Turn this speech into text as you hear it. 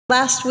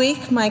Last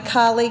week, my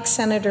colleague,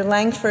 Senator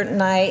Langford,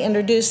 and I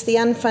introduced the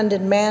Unfunded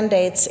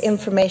Mandates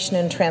Information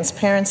and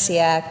Transparency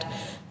Act,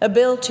 a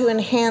bill to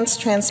enhance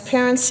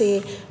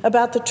transparency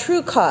about the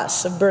true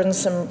costs of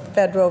burdensome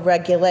federal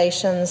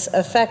regulations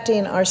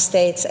affecting our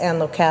states and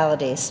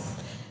localities.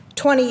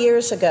 20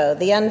 years ago,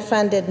 the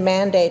Unfunded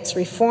Mandates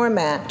Reform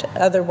Act,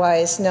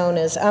 otherwise known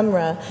as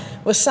UMRA,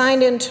 was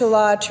signed into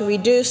law to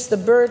reduce the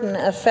burden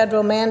of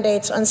federal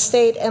mandates on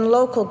state and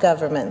local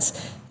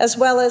governments, as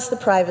well as the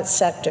private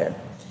sector.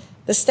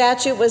 The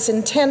statute was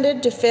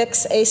intended to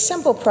fix a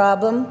simple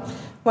problem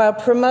while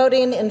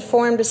promoting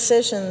informed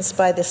decisions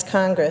by this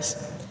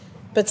Congress.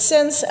 But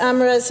since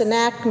UMRA's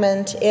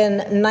enactment in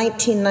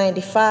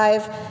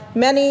 1995,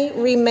 many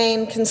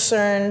remain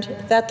concerned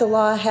that the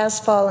law has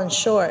fallen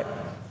short.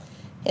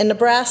 In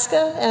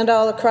Nebraska and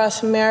all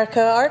across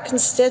America, our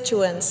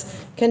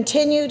constituents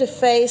continue to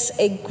face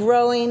a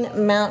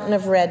growing mountain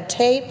of red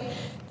tape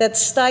that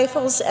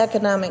stifles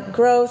economic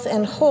growth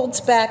and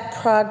holds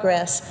back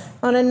progress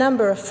on a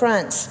number of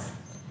fronts.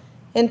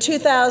 In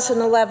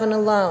 2011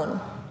 alone,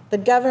 the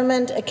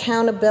Government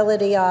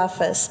Accountability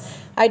Office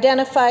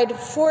identified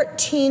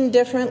 14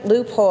 different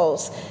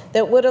loopholes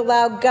that would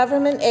allow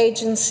government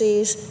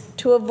agencies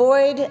to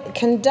avoid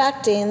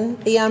conducting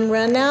the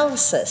UMRA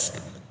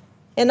analysis.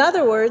 In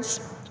other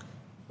words,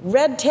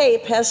 red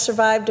tape has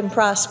survived and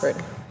prospered.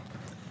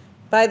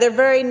 By their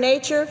very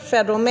nature,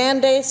 federal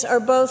mandates are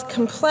both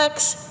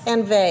complex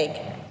and vague,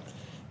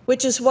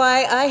 which is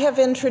why I have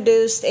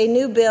introduced a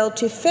new bill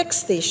to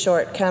fix these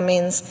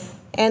shortcomings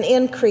and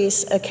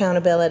increase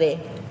accountability.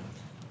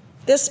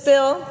 This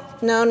bill,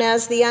 known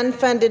as the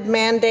Unfunded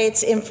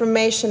Mandates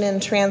Information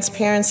and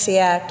Transparency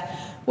Act,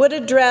 would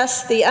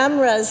address the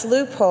UMRA's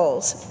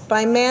loopholes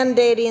by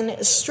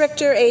mandating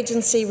stricter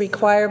agency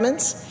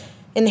requirements,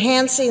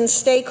 enhancing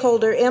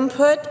stakeholder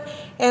input,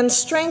 and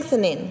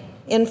strengthening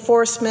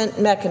enforcement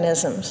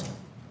mechanisms.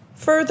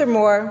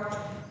 Furthermore,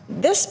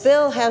 this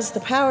bill has the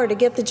power to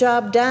get the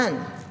job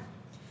done.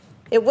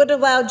 It would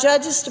allow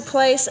judges to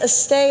place a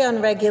stay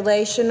on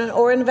regulation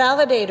or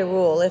invalidate a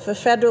rule if a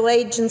federal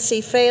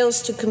agency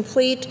fails to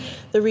complete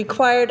the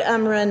required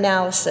UMRA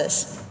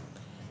analysis.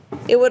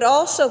 It would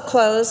also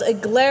close a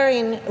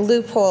glaring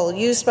loophole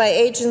used by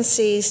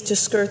agencies to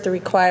skirt the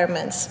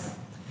requirements.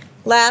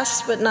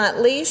 Last but not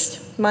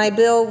least, my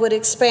bill would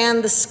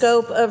expand the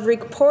scope of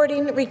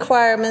reporting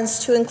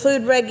requirements to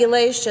include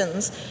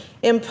regulations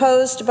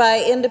imposed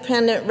by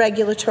independent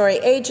regulatory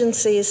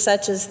agencies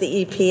such as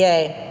the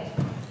EPA.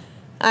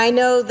 I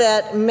know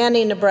that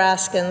many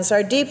Nebraskans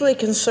are deeply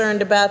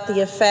concerned about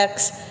the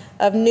effects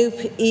of new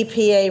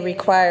EPA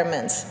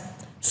requirements,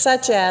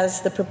 such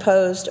as the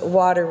proposed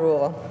water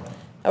rule,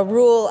 a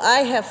rule I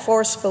have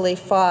forcefully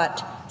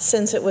fought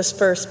since it was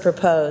first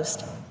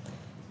proposed.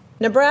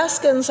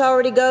 Nebraskans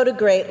already go to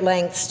great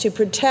lengths to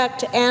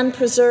protect and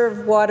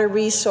preserve water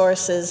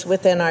resources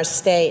within our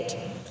state.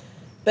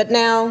 But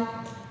now,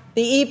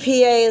 the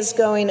EPA is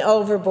going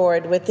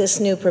overboard with this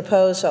new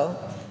proposal,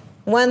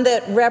 one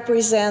that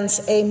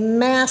represents a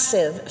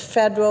massive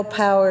federal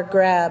power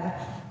grab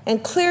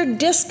and clear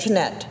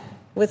disconnect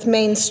with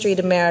Main Street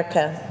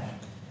America.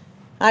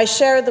 I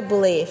share the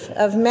belief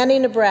of many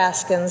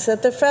Nebraskans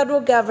that the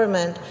federal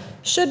government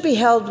should be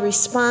held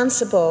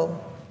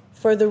responsible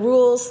for the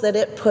rules that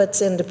it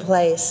puts into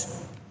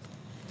place.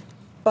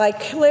 By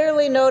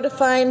clearly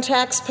notifying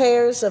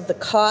taxpayers of the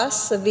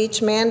costs of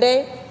each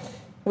mandate,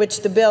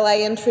 which the bill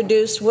I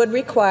introduced would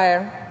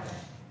require,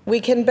 we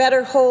can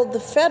better hold the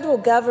federal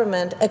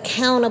government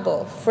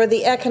accountable for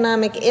the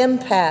economic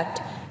impact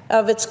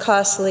of its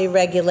costly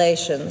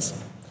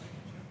regulations.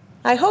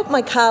 I hope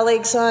my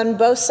colleagues on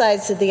both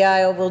sides of the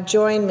aisle will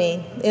join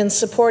me in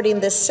supporting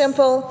this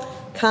simple,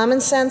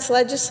 common-sense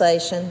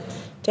legislation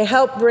to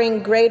help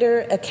bring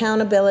greater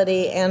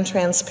accountability and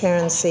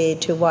transparency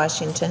to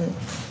Washington.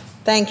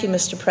 Thank you,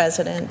 Mr.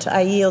 President.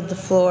 I yield the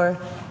floor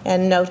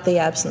and note the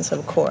absence of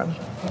a quorum.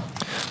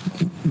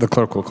 The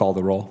clerk will call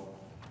the roll.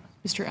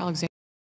 Mr. Alexander.